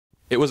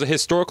It was a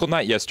historical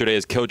night yesterday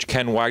as Coach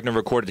Ken Wagner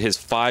recorded his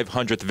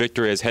 500th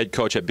victory as head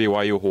coach at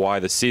BYU-Hawaii.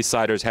 The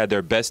Seasiders had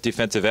their best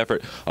defensive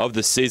effort of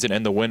the season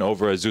in the win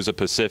over Azusa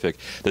Pacific.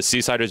 The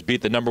Seasiders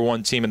beat the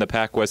 #1 team in the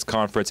Pac-West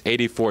Conference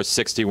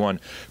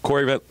 84-61.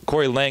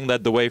 Corey Lang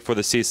led the way for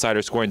the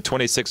Seasiders, scoring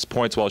 26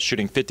 points while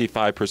shooting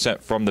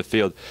 55% from the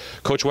field.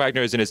 Coach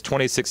Wagner is in his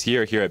 26th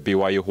year here at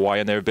BYU-Hawaii,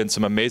 and there have been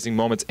some amazing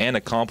moments and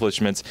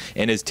accomplishments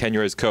in his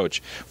tenure as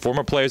coach.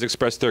 Former players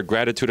expressed their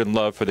gratitude and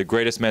love for the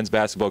greatest men's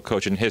basketball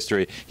coach in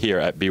history here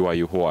at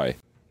BYU-Hawaii.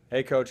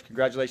 Hey Coach,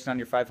 congratulations on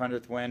your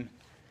 500th win.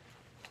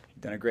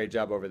 You've done a great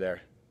job over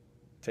there.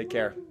 Take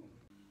care.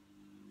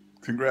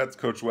 Congrats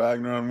Coach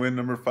Wagner on win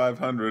number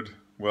 500.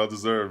 Well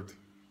deserved.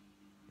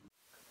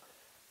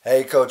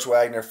 Hey Coach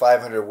Wagner,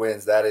 500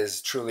 wins. That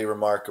is truly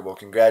remarkable.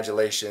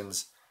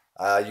 Congratulations.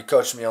 You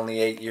coached me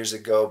only 8 years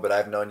ago, but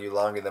I've known you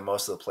longer than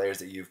most of the players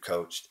that you've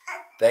coached.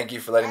 Thank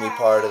you for letting me be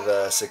part of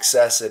the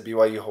success at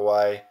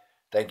BYU-Hawaii.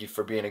 Thank you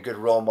for being a good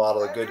role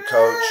model, a good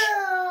coach,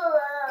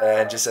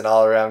 and just an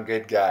all-around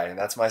good guy. And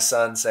that's my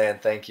son saying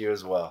thank you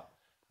as well.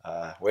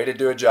 Way to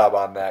do a job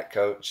on that,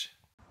 Coach.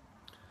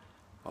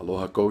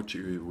 Aloha, Coach.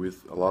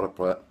 With a lot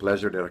of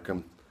pleasure that I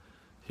come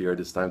here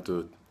this time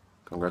to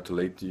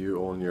congratulate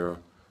you on your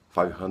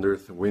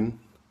 500th win.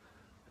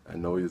 I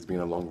know it's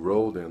been a long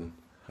road, and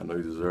I know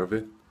you deserve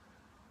it.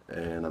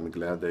 And I'm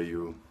glad that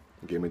you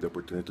gave me the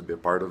opportunity to be a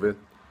part of it,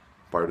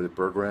 part of the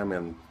program,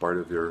 and part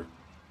of your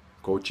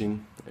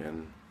coaching,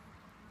 and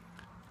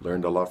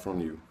learned a lot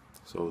from you.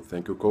 So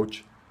thank you,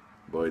 Coach,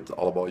 but it's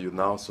all about you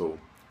now, so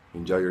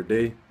enjoy your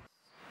day.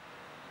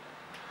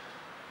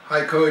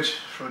 Hi Coach,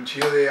 from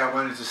Chile. I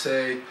wanted to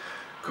say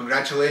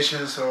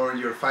congratulations on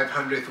your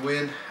 500th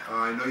win.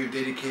 I know you've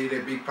dedicated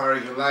a big part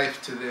of your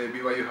life to the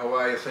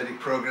BYU-Hawaii athletic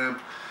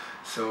program,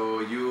 so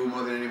you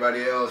more than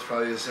anybody else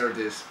probably deserve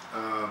this.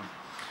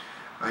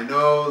 I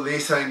know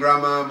Lisa and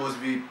Grandma must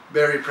be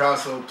very proud,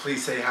 so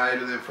please say hi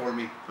to them for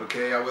me,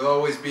 okay? I will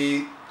always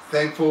be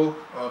thankful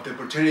of the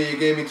opportunity you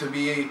gave me to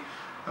be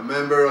a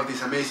member of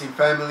this amazing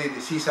family, the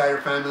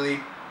Seasider family,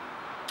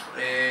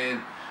 and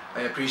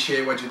I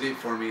appreciate what you did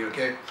for me,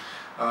 okay?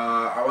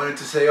 I wanted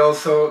to say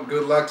also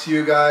good luck to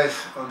you guys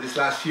on these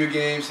last few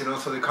games and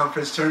also the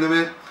conference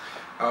tournament.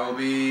 I will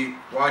be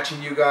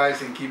watching you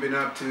guys and keeping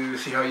up to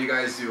see how you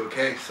guys do,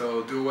 okay?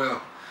 So do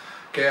well.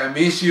 Okay, I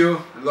miss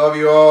you, I love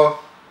you all.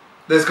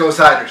 Let's go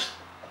Siders.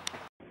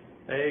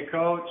 Hey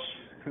Coach,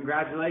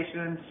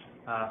 congratulations.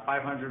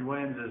 500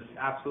 wins is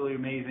absolutely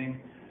amazing.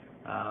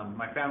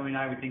 My family and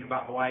I, we think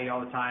about Hawaii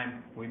all the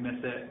time. We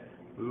miss it.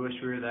 We wish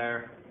we were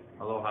there.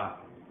 Aloha.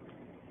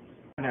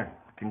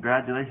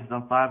 Congratulations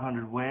on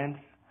 500 wins.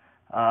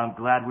 I'm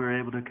glad we were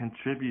able to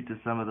contribute to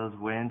some of those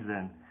wins,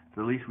 and it's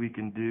the least we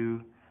can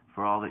do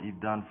for all that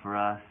you've done for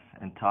us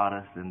and taught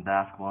us in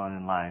basketball and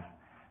in life.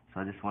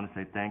 So I just want to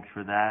say thanks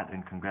for that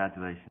and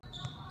congratulations.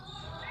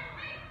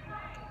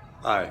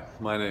 Hi,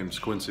 my name's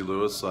Quincy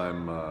Lewis.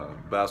 I'm a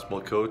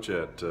basketball coach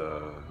at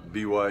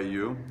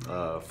BYU,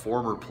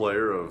 former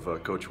player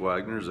of Coach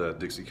Wagner's at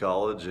Dixie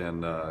College,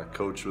 and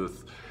coach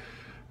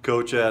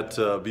at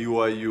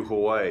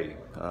BYU-Hawaii.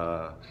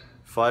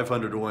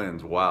 500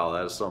 wins, wow,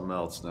 that is something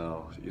else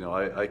now. You know,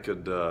 I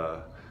could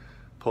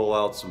pull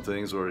out some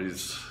things where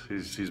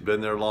he's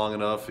been there long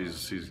enough,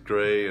 he's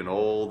gray and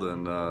old,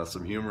 and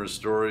some humorous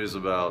stories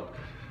about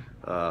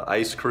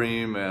ice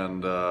cream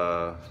and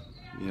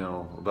you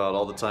know, about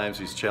all the times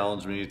he's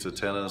challenged me to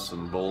tennis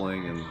and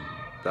bowling and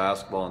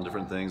basketball and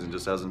different things and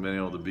just hasn't been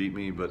able to beat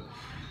me, but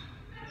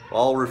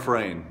I'll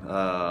refrain.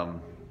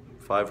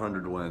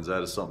 500 wins,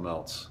 that is something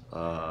else.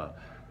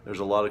 There's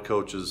a lot of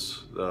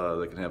coaches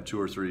that can have 2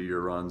 or 3 year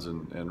runs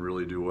and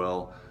really do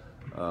well,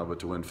 but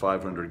to win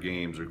 500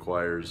 games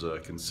requires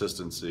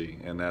consistency,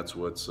 and that's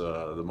what's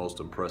the most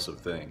impressive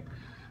thing.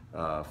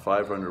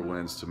 500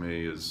 wins to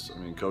me is, I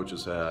mean, Coach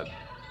has had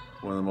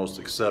one of the most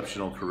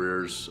exceptional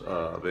careers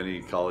of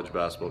any college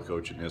basketball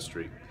coach in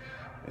history,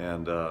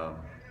 and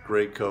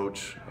great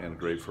coach and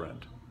great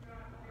friend.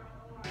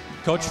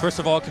 Coach, first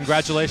of all,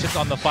 congratulations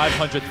on the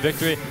 500th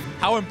victory.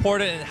 How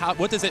important and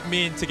what does it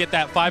mean to get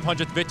that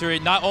 500th victory,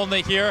 not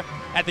only here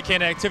at the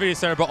Canada Activity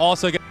Center, but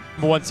also get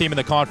the #1 team in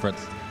the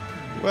conference?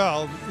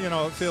 Well, you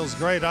know, it feels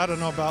great. I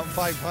don't know about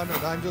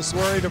 500. I'm just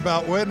worried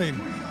about winning.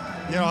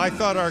 You know, I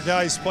thought our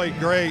guys played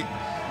great.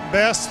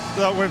 Best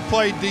that we've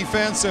played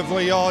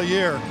defensively all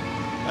year.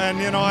 And,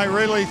 you know, I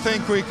really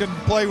think we can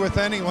play with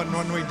anyone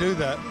when we do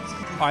that.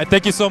 All right,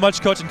 thank you so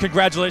much, Coach, and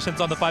congratulations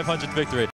on the 500th victory.